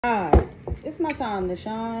Hi, it's my time to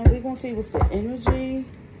shine. We're going to see what's the energy.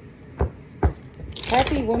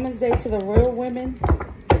 Happy Women's Day to the real women,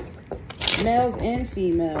 males and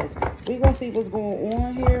females. We're going to see what's going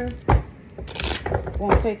on here. We're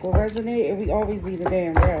going to take what resonate, and we always leave a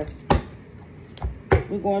damn rest.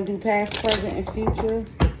 We're going to do past, present, and future.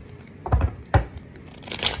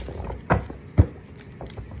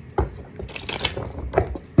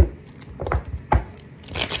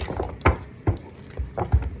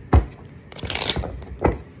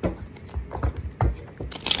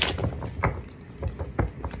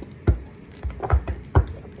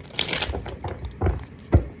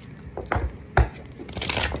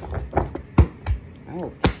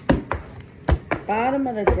 Bottom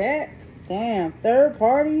of the deck. Damn. Third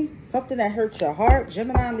party. Something that hurts your heart.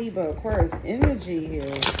 Gemini, Libra, Aquarius energy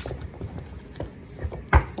here.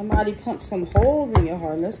 Somebody punched some holes in your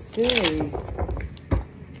heart. Let's see.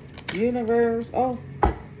 Universe. Oh.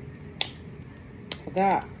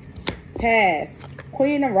 Forgot. Past.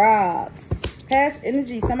 Queen of Rods. Past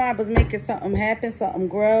energy. Somebody was making something happen. Something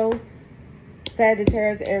grow.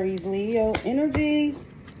 Sagittarius, Aries, Leo energy.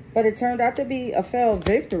 But it turned out to be a failed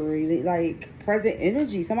victory. Like present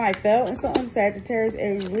energy. Somebody fell in something. Sagittarius,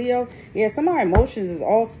 Aries, Leo. Yeah, somebody's emotions is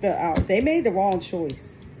all spilled out. They made the wrong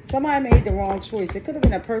choice. Somebody made the wrong choice. It could have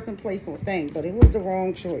been a person, place, or thing. But it was the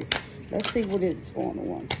wrong choice. Let's see what is going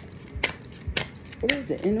on. What is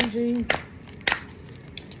the energy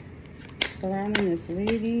surrounding this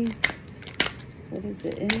lady? What is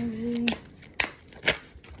the energy?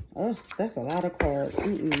 Oh, that's a lot of cards.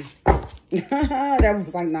 That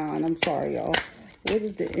was like 9. I'm sorry, y'all. What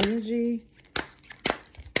is the energy?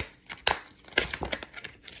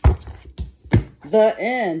 The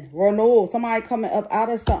end. Renewal. Somebody coming up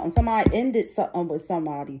out of something. Somebody ended something with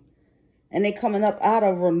somebody. And they coming up out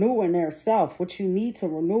of renewing their self. What you need to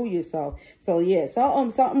renew yourself. So, yeah.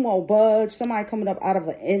 Something won't budge. Somebody coming up out of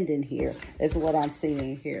an ending here is what I'm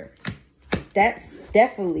seeing here. That's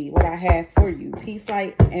definitely what I have for you. Peace,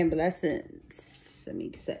 light, and blessings. Let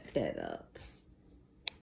me set that up.